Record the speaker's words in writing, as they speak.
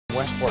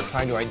Westport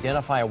trying to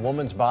identify a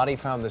woman's body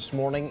found this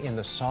morning in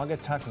the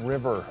Saugatuck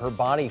River. Her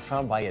body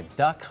found by a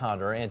duck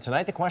hunter. And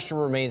tonight the question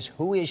remains,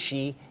 who is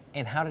she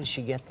and how did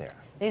she get there?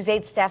 News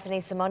 8's Stephanie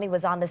Simoni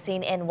was on the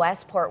scene in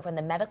Westport when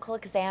the medical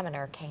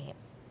examiner came.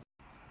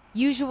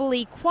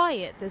 Usually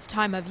quiet this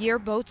time of year,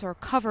 boats are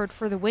covered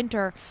for the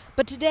winter.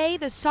 But today,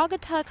 the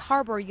Saugatuck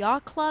Harbor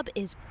Yacht Club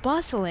is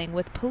bustling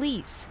with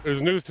police. It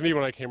was news to me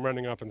when I came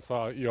running up and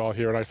saw you all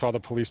here, and I saw the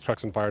police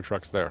trucks and fire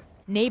trucks there.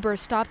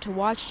 Neighbors stopped to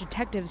watch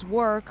detectives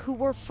work, who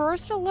were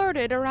first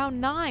alerted around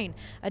 9.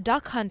 A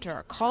duck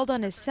hunter called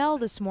on his cell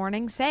this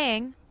morning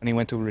saying, when he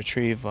went to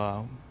retrieve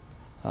one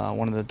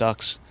of the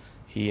ducks,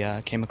 he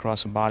came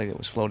across a body that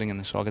was floating in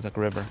the Saugatuck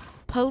River.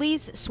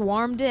 Police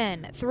swarmed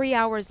in. 3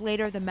 hours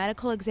later, the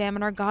medical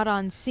examiner got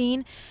on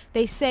scene.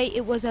 They say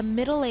it was a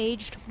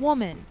middle-aged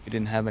woman. We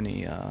didn't have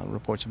any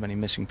reports of any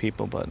missing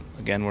people, but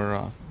again,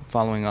 we're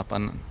following up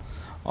on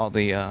all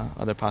the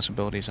other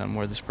possibilities on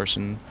where this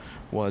person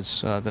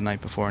was the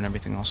night before and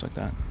everything else like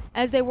that.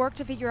 As they work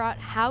to figure out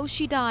how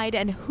she died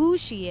and who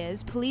she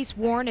is, police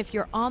warn if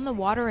you're on the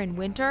water in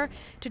winter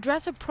to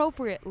dress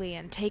appropriately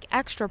and take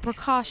extra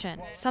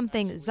precaution,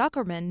 something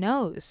Zuckerman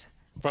knows.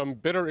 From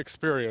bitter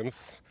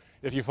experience,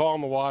 if you fall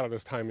in the water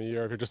this time of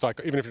year, if you're just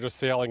even if you're just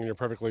sailing and you're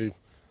perfectly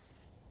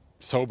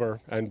sober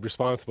and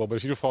responsible, but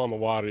if you do fall in the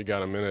water, you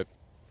got a minute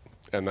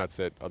and that's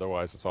it.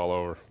 Otherwise, it's all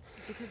over.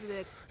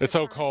 It's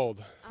so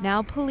cold.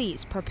 Now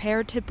police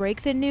prepared to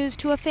break the news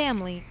to a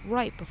family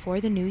right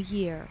before the new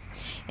year.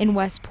 In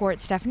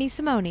Westport, Stephanie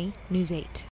Simoni, News 8.